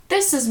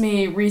this is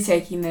me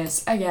retaking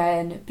this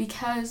again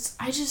because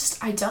I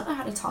don't know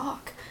how to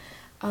talk.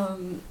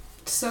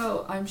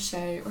 So I'm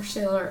Shay or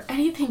Shayla or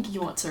anything you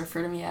want to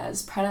refer to me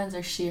as. Pronouns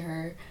are she,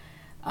 her.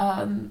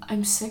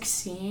 I'm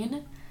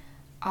 16.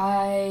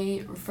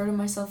 I refer to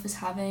myself as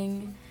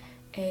having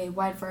a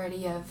wide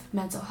variety of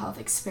mental health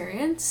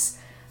experience.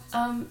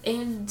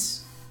 And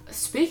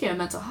speaking of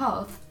mental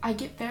health, I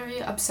get very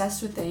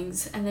obsessed with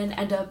things and then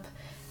end up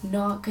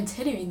not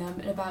continuing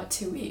them in about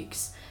 2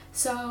 weeks.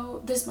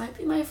 So this might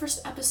be my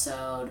first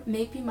episode,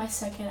 maybe my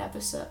second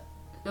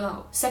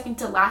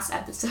to last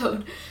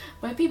episode,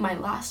 might be my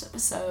last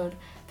episode,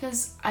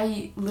 because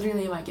I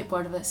literally might get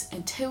bored of this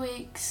in 2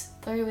 weeks,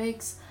 3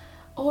 weeks,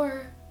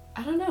 or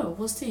I don't know,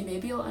 we'll see,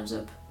 maybe I'll end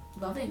up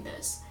loving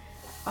this.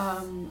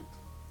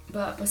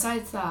 But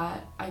besides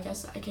that, I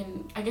guess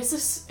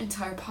this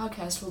entire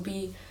podcast will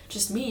be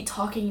just me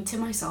talking to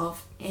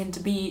myself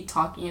and me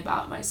talking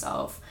about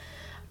myself.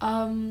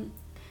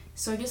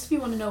 So I guess if you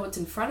want to know what's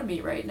in front of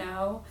me right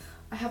now,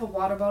 I have a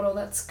water bottle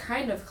that's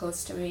kind of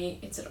close to me.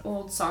 It's an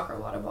old soccer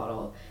water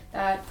bottle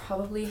that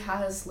probably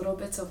has little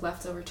bits of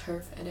leftover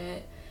turf in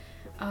it.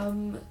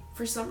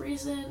 For some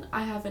reason,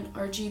 I have an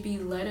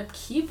RGB light-up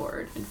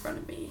keyboard in front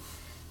of me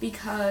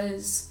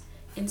because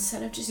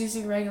instead of just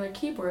using a regular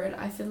keyboard,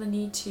 I feel the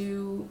need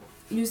to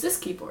use this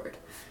keyboard.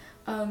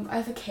 I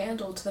have a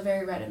candle to the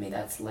very right of me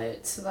that's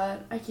lit so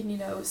that I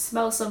can,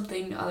 smell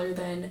something other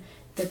than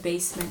the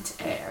basement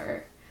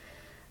air.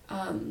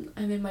 I'm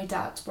in my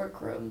dad's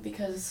workroom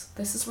because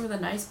this is where the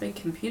nice big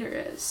computer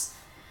is.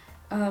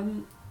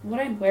 What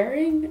I'm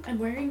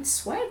wearing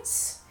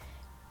sweats.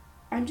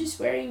 I'm just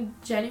wearing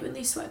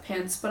genuinely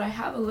sweatpants, but I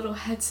have a little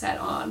headset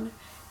on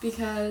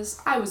because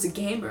I was a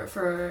gamer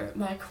for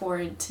my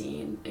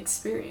quarantine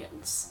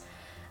experience.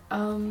 I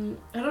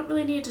don't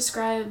really need to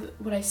describe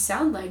what I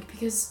sound like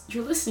because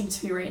you're listening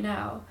to me right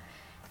now.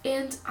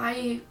 And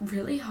I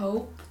really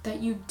hope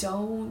that you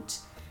don't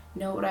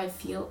know what I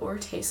feel or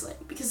taste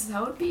like, because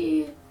that'd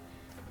be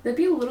a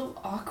little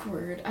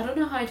awkward. I don't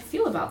know how I'd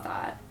feel about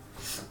that.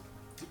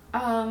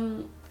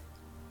 I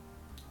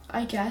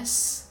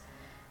guess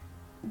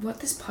what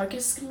this podcast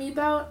is gonna be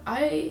about,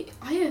 I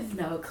have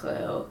no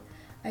clue.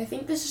 I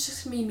think this is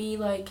just gonna be me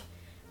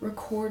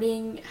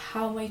recording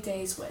how my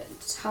days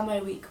went, how my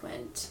week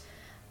went,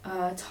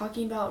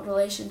 talking about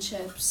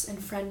relationships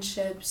and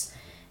friendships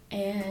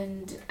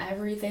and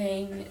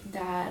everything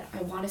that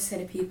I want to say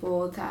to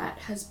people that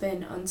has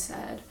been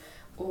unsaid,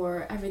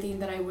 or everything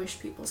that I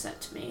wish people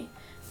said to me,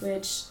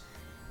 which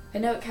I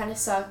know it kind of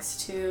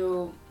sucks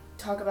to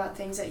talk about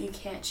things that you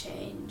can't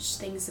change,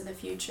 things in the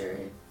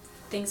future,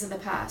 things in the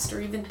past, or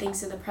even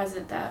things in the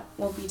present that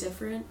won't be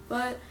different,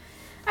 but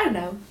I don't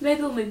know, maybe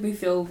it'll make me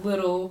feel a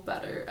little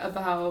better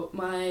about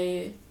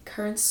my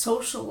current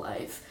social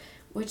life,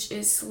 which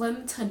is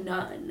slim to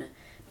none.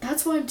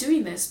 That's why I'm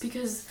doing this,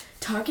 because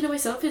talking to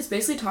myself is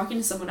basically talking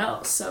to someone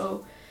else,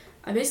 so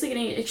I'm basically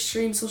getting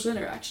extreme social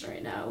interaction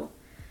right now.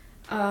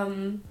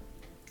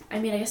 I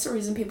guess the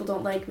reason people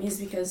don't like me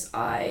is because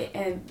I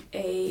am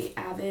a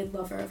avid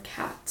lover of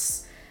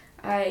cats.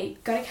 I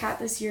got a cat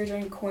this year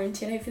during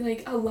quarantine. I feel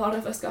like a lot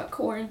of us got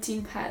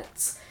quarantine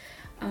pets.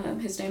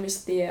 His name is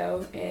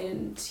Theo,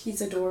 and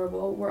he's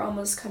adorable. We're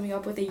almost coming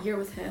up with a year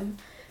with him,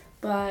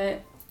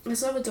 but I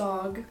also have a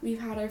dog.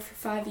 We've had her for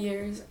 5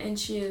 years, and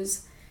she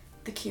is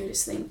the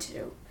cutest thing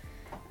too.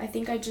 I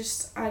think we're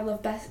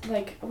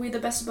the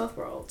best of both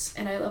worlds,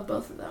 and I love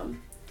both of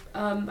them.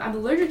 I'm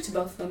allergic to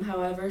both of them,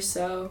 however,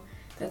 so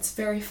that's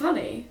very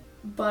funny,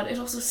 but it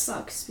also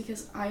sucks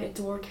because I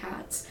adore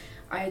cats,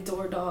 I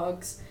adore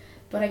dogs,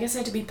 but I guess I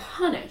had to be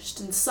punished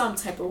in some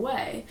type of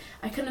way.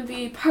 I couldn't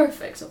be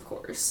perfect, of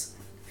course.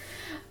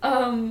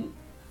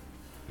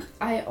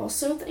 I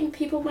also think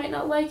people might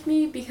not like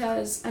me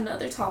because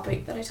another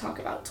topic that I talk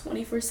about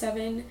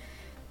 24/7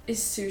 is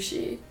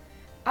sushi.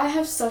 I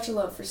have such a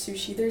love for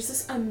sushi. There's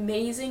this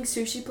amazing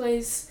sushi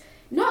place,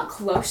 not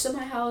close to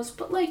my house,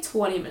 but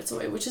 20 minutes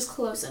away, which is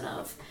close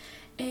enough.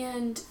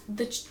 And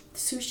the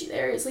sushi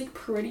there is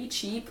pretty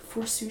cheap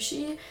for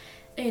sushi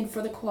and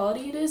for the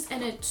quality it is,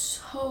 and it's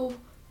so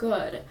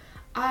good.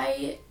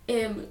 I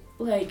am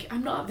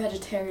I'm not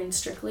vegetarian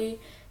strictly,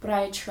 but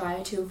I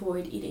try to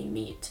avoid eating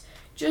meat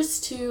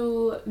just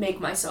to make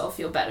myself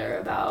feel better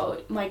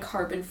about my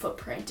carbon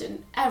footprint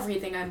and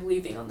everything I'm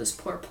leaving on this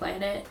poor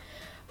planet.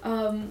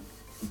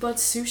 But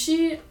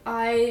sushi,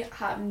 I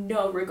have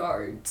no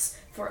regards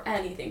for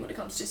anything when it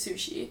comes to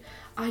sushi.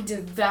 I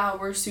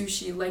devour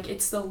sushi like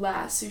it's the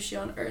last sushi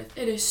on earth.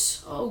 It is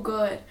so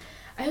good.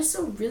 I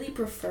also really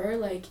prefer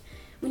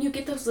when you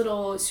get those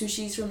little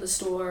sushis from the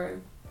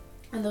store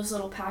and those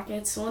little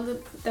packets,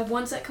 the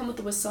ones that come with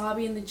the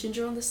wasabi and the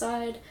ginger on the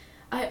side,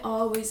 I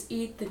always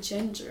eat the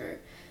ginger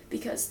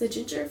because the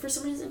ginger for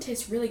some reason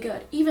tastes really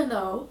good, even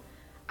though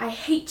I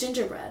hate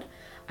gingerbread.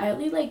 I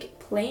only like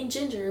plain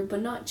ginger,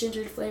 but not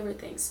ginger flavored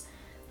things.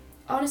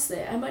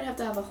 Honestly, I might have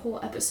to have a whole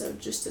episode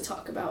just to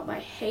talk about my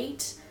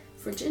hate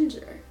for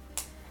ginger.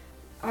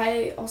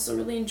 I also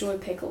really enjoy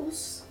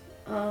pickles.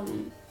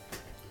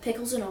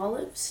 Pickles and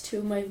olives, two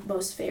of my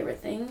most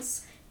favorite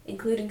things,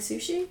 including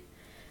sushi.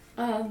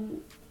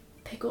 Um,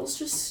 Pickles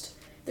just,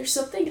 there's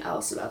something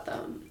else about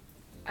them.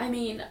 I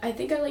mean, I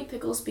think I like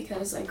pickles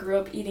because I grew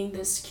up eating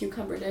this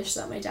cucumber dish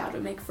that my dad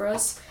would make for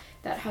us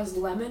that has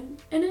lemon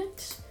in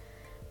it.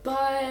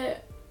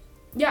 But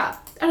yeah,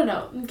 I don't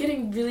know. I'm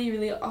getting really,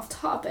 really off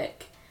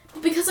topic.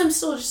 But because I'm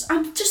just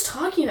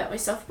talking about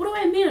myself. What do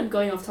I mean I'm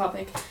going off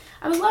topic?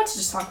 I'm allowed to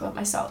just talk about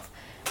myself.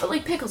 But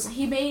like pickles,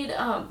 he made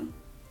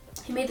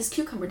this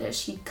cucumber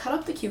dish. He'd cut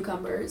up the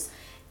cucumbers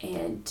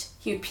and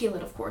he would peel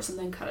it, of course, and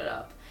then cut it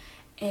up.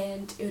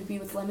 And it would be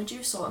with lemon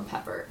juice, salt, and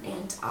pepper,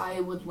 and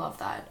I would love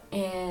that.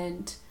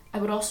 And I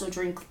would also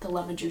drink the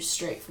lemon juice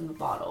straight from the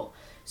bottle.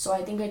 So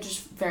I think I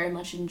just very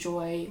much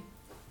enjoy,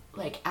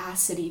 like,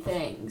 acidy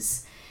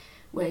things,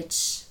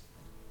 which,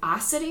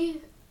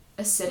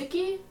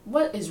 acidic-y?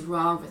 What is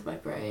wrong with my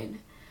brain?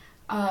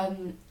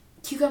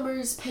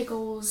 Cucumbers,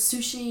 pickles,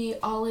 sushi,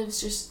 olives,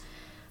 just,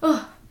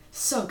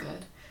 so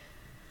good.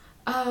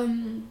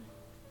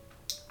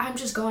 I'm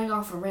just going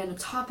off a random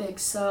topic,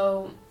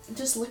 so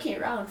just looking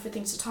around for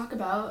things to talk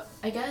about.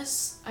 I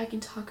guess I can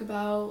talk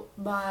about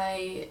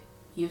my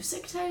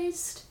music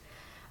taste.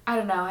 I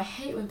don't know, I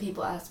hate when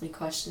people ask me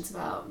questions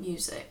about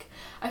music.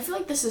 I feel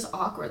like this is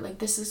awkward. Like,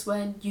 this is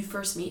when you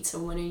first meet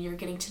someone and you're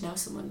getting to know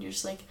someone. You're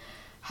just like,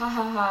 ha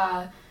ha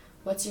ha,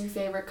 what's your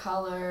favorite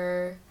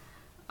color?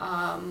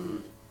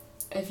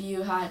 If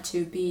you had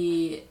to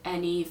be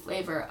any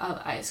flavor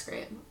of ice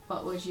cream,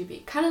 what would you be?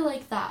 Kind of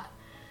like that.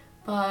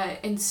 But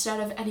instead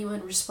of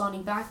anyone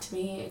responding back to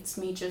me, it's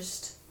me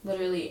just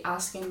literally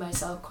asking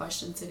myself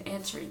questions and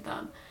answering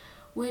them,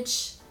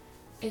 which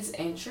is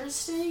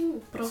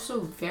interesting, but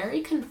also very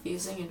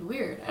confusing and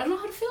weird. I don't know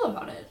how to feel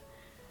about it.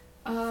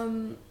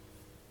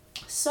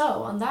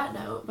 So, on that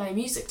note, my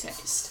music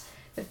taste.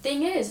 The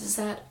thing is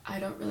that I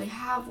don't really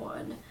have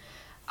one.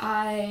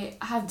 I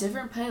have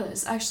different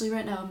playlists. Actually,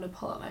 right now I'm going to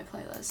pull up my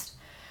playlist.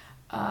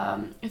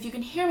 If you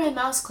can hear my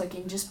mouse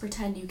clicking, just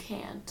pretend you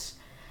can't.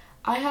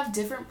 I have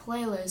different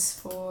playlists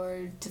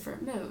for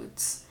different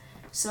moods.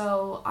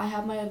 So I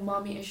have my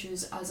Mommy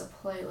Issues as a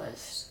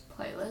playlist,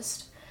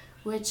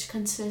 which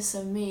consists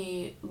of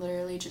me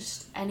literally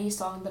just any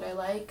song that I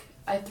like,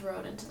 I throw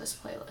it into this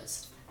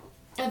playlist.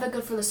 I have a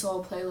Good for the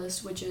Soul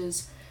playlist, which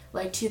is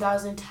like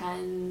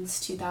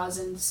 2010s,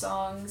 2000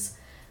 songs,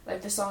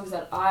 like the songs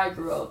that I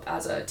grew up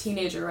as a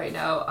teenager right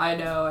now. I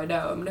know, I'm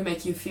gonna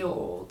make you feel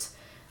old.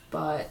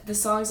 But the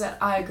songs that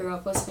I grew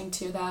up listening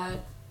to that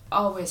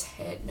always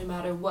hit, no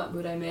matter what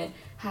mood I'm in.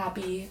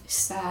 Happy,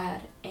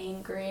 sad,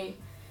 angry.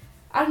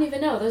 I don't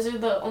even know. Those are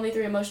the only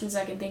three emotions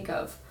I can think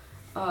of.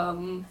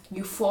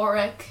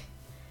 Euphoric.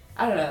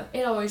 I don't know.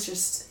 It always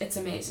just, it's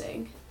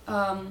amazing.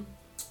 I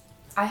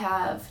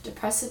have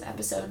depressive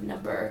episode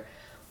number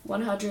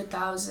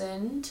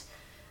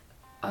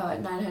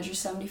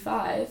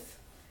 100,975.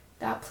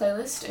 That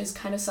playlist is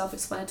kind of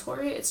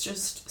self-explanatory. It's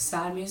just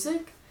sad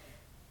music.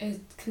 It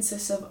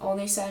consists of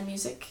only sad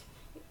music,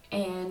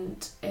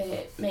 and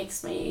it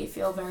makes me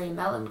feel very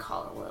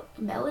melancholy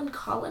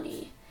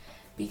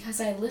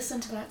because I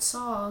listened to that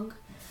song,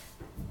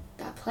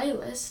 that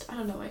playlist. I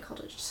don't know why I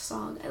called it just a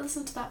song. I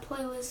listened to that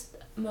playlist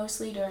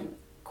mostly during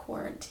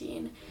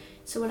quarantine.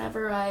 So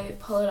whenever I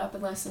pull it up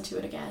and listen to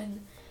it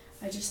again,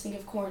 I just think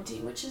of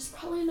quarantine, which is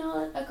probably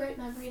not a great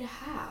memory to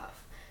have.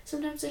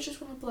 Sometimes I just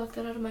want to block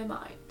that out of my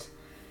mind.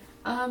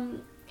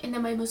 And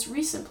then my most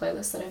recent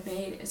playlist that I've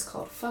made is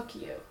called Fuck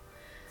You.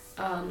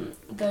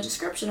 The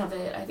description of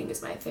it, I think,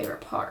 is my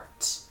favorite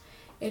part.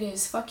 It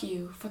is fuck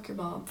you, fuck your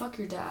mom, fuck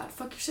your dad,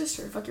 fuck your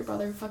sister, fuck your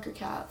brother, fuck your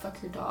cat,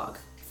 fuck your dog,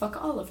 fuck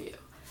all of you.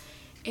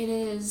 It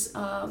is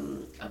a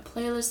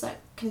playlist that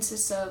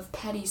consists of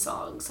petty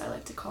songs, I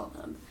like to call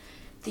them.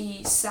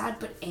 The sad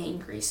but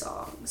angry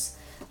songs.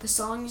 The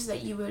songs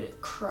that you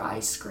would cry,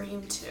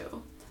 scream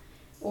to.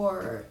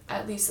 Or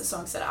at least the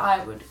songs that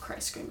I would cry,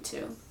 scream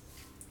to.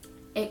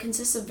 It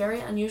consists of very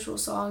unusual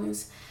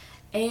songs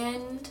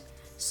and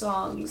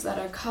songs that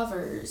are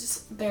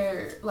covers.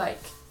 They're like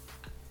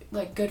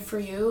Good For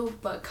You,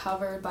 but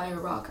covered by a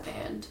rock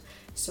band.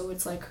 So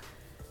it's like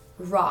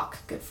rock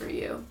Good For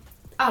You.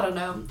 I don't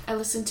know. I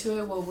listen to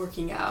it while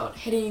working out.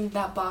 Hitting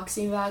that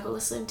boxing bag while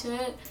listening to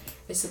it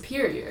is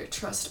superior,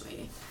 trust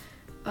me.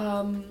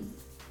 I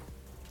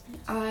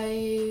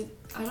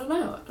don't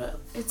know.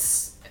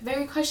 It's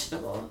very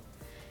questionable.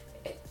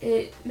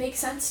 It makes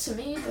sense to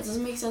me, but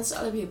doesn't make sense to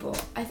other people.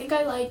 I think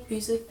I like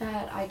music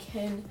that I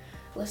can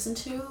listen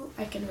to,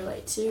 I can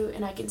relate to,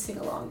 and I can sing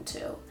along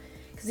to.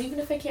 Because even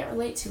if I can't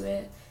relate to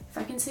it, if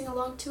I can sing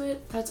along to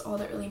it, that's all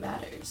that really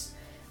matters.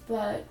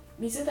 But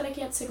music that I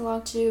can't sing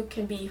along to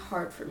can be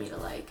hard for me to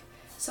like.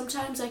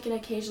 Sometimes I can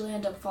occasionally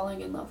end up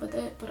falling in love with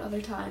it, but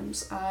other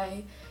times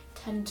I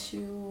tend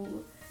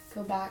to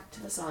go back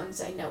to the songs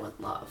I know and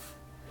love.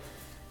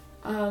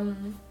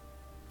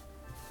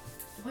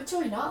 What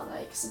do I not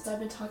like, since I've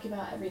been talking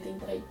about everything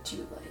that I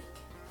do like?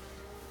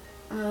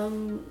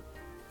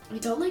 I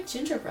don't like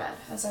gingerbread,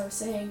 as I was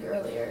saying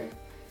earlier.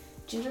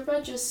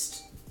 Gingerbread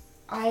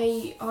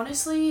I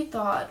honestly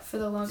thought for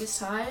the longest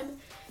time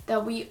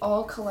that we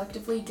all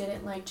collectively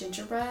didn't like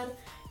gingerbread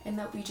and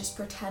that we just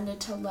pretended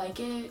to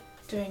like it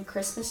during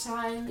Christmas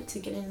time to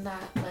get in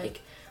that,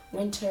 like,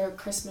 winter,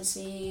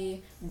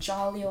 Christmassy,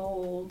 jolly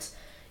old,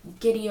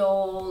 giddy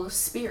old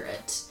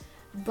spirit.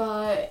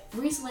 But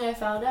recently I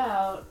found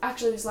out,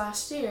 actually it was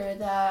last year,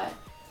 that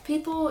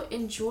people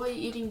enjoy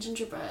eating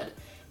gingerbread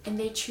and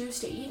they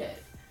choose to eat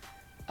it.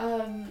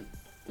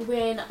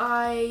 When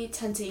I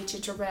tend to eat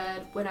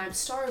gingerbread when I'm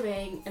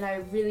starving and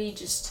I really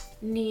just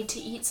need to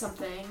eat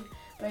something,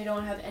 but I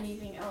don't have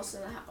anything else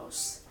in the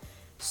house.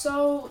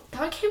 So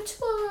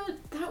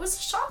that was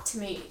a shock to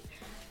me.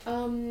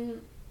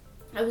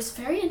 It was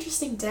a very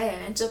interesting day.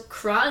 I ended up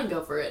crying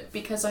over it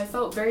because I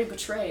felt very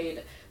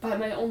betrayed by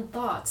my own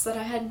thoughts, that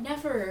I had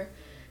never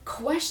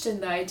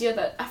questioned the idea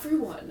that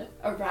everyone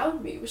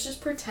around me was just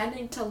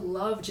pretending to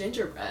love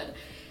gingerbread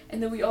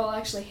and that we all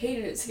actually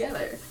hated it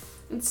together.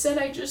 Instead,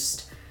 I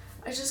just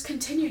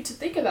continued to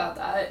think about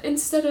that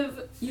instead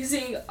of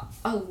using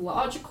a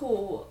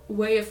logical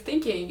way of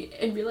thinking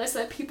and realize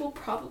that people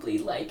probably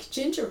like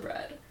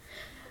gingerbread.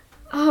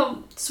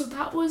 So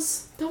that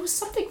was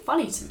something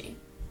funny to me.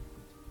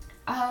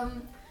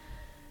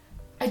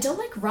 I don't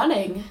like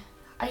running.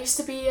 I used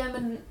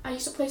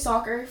to play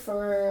soccer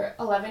for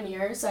 11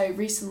 years. I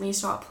recently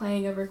stopped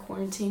playing over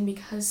quarantine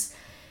because,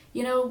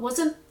 it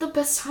wasn't the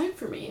best time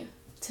for me,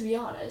 to be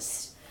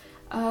honest.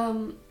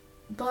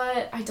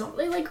 But I don't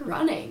really like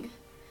running.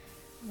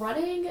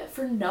 Running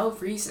for no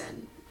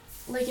reason.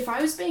 Like, if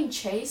I was being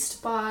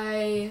chased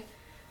by,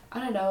 I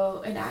don't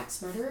know, an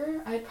axe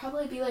murderer, I'd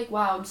probably be like,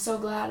 wow, I'm so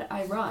glad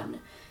I run,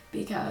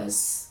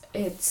 because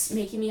it's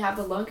making me have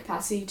the lung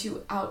capacity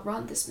to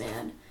outrun this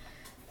man.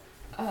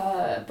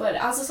 But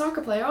as a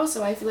soccer player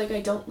also, I feel like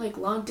I don't like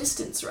long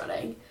distance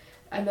running.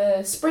 I'm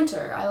a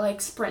sprinter. I like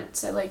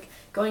sprints. I like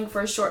going for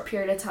a short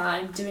period of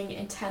time, doing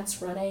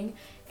intense running,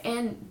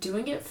 and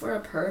doing it for a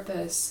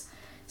purpose.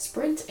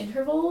 Sprint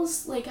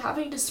intervals, like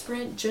having to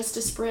sprint just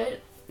to sprint,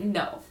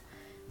 no.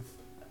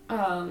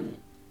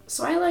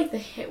 So I like the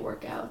HIIT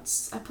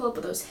workouts. I pull up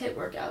with those HIIT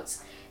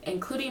workouts,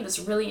 including this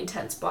really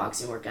intense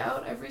boxing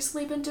workout I've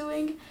recently been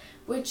doing,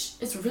 which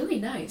is really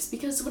nice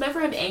because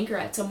whenever I'm angry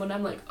at someone,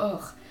 I'm like,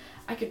 ugh,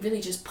 I could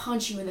really just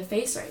punch you in the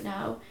face right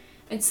now.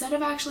 Instead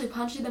of actually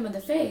punching them in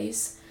the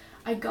face,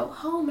 I go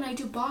home and I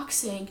do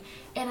boxing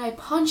and I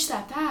punch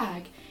that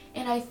bag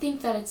and I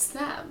think that it's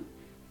them,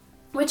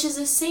 which is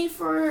a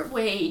safer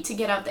way to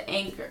get out the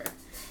anger,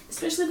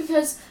 especially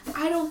because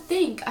I don't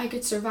think I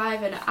could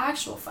survive an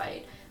actual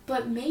fight.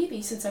 But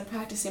maybe since I'm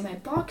practicing my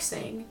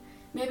boxing,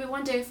 maybe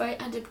one day if I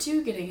end up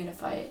getting in a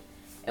fight,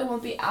 it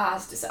won't be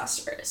as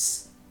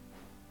disastrous.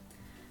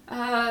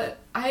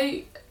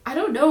 I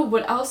don't know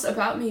what else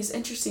about me is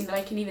interesting that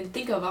I can even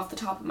think of off the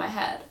top of my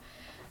head.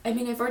 I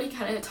mean, I've already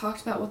kind of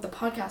talked about what the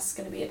podcast is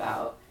going to be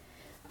about.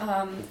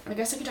 I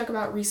guess I could talk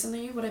about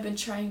recently what I've been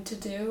trying to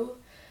do.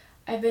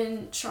 I have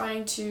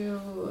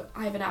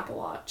an Apple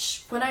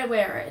Watch. When I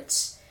wear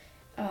it,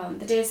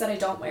 the days that I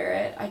don't wear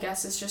it, I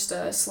guess it's just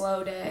a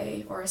slow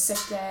day or a sick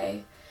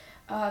day.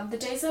 The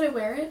days that I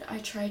wear it, I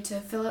try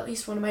to fill at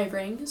least one of my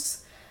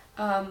rings.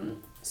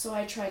 So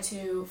I try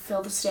to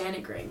fill the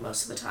standing ring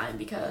most of the time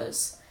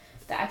because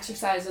the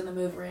exercise and the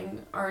move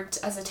ring aren't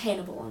as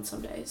attainable on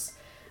some days.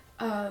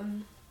 But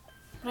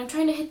I'm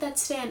trying to hit that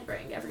stand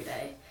ring every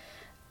day.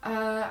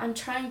 I'm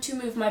trying to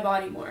move my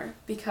body more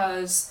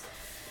because,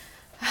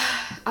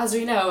 as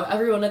we know,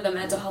 everyone in the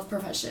mental health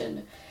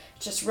profession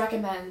just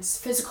recommends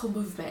physical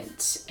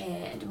movement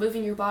and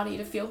moving your body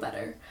to feel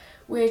better,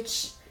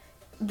 which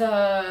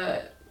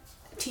the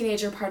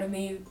teenager part of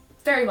me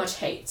very much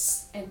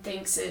hates and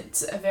thinks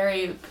it's a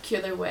very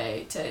peculiar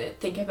way to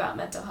think about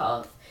mental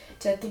health,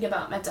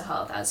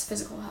 as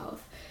physical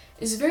health,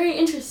 is very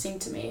interesting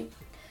to me.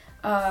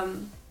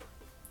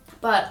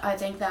 But I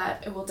think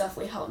that it will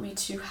definitely help me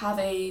to have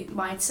a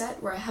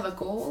mindset where I have a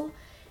goal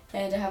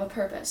and I have a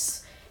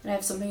purpose and I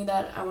have something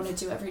that I want to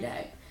do every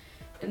day.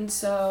 And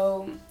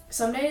so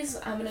some days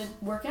I'm going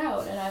to work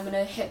out and I'm going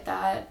to hit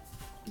that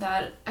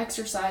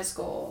exercise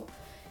goal.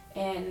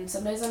 And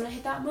some days I'm going to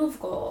hit that move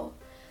goal.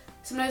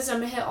 Some days I'm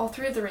going to hit all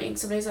three of the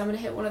rings. Some days I'm going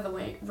to hit one of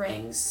the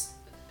rings.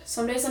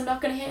 Some days I'm not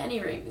going to hit any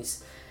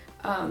rings.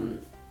 I'm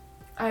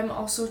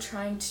also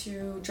trying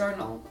to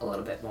journal a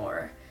little bit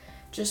more.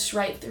 Just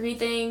write 3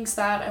 things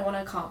that I want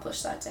to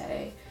accomplish that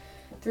day.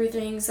 3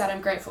 things that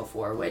I'm grateful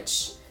for,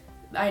 which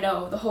I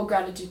know the whole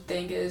gratitude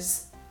thing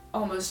is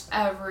almost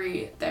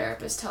every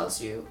therapist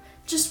tells you.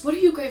 Just what are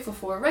you grateful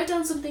for? Write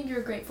down something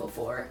you're grateful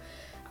for,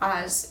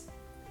 as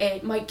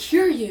it might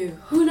cure you.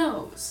 Who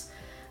knows?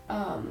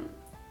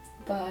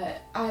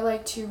 But I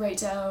like to write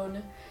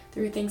down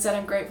 3 things that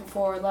I'm grateful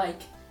for, like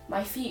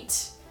my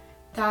feet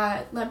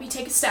that let me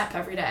take a step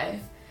every day.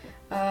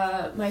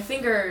 My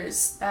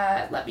fingers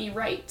that let me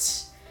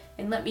write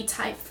and let me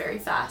type very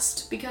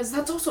fast, because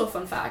that's also a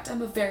fun fact.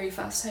 I'm a very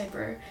fast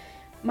typer.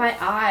 My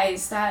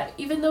eyes that,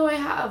 even though I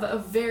have a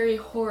very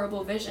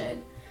horrible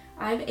vision,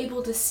 I'm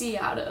able to see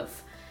out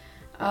of.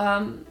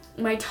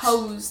 My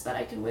toes that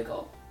I can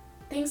wiggle.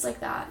 Things like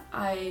that.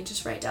 I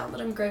just write down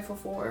that I'm grateful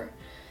for,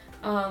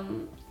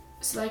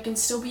 so that I can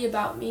still be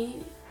about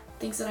me.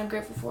 Things that I'm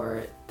grateful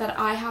for, that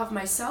I have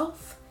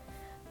myself.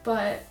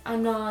 but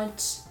I'm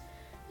not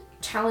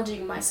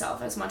challenging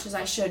myself as much as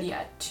I should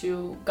yet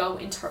to go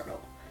internal.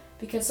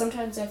 Because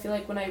sometimes I feel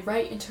like when I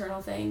write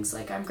internal things,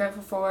 like I'm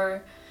grateful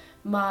for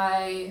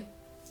my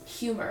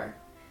humor,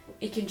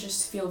 it can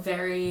just feel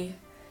very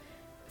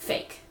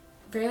fake.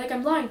 Very like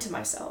I'm lying to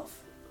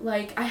myself.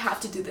 Like I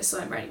have to do this, so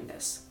I'm writing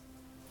this.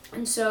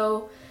 And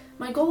so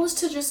my goal is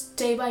to just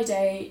day by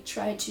day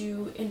try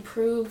to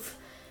improve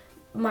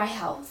my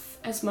health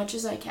as much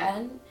as I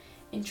can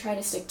and try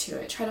to stick to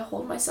it. Try to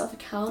hold myself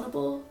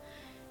accountable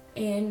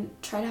and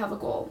try to have a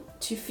goal.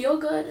 To feel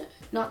good,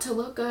 not to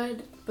look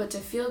good, but to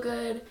feel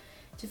good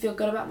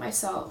about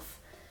myself.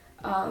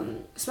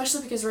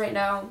 Especially because right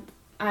now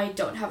I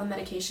don't have a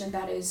medication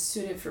that is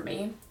suited for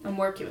me. I'm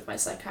working with my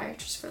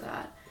psychiatrist for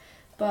that.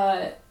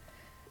 But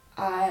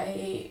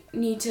I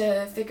need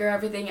to figure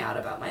everything out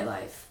about my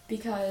life,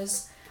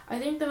 because I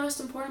think the most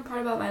important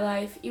part about my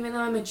life, even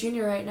though I'm a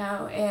junior right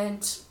now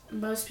and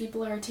most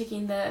people are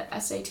taking the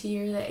SAT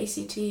or the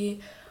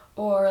ACT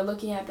or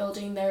looking at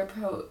building their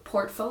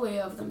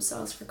portfolio of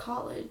themselves for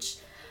college,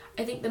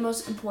 I think the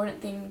most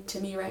important thing to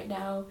me right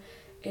now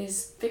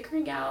is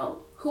figuring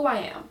out who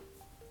I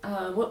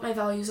am, what my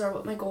values are,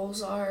 what my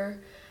goals are,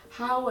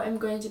 how I'm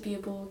going to be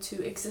able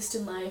to exist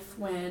in life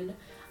when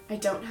I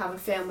don't have a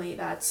family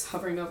that's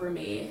hovering over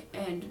me,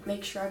 and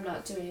make sure I'm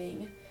not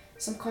doing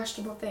some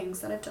questionable things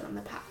that I've done in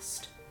the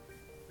past.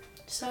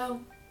 So,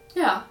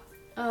 yeah,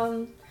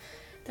 that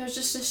was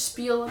just a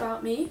spiel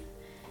about me,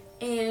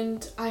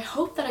 and I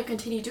hope that I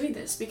continue doing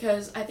this,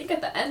 because I think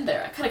at the end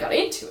there I kind of got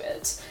into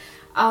it.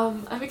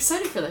 I'm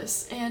excited for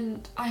this,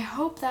 and I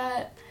hope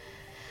that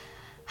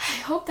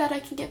I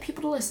can get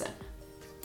people to listen.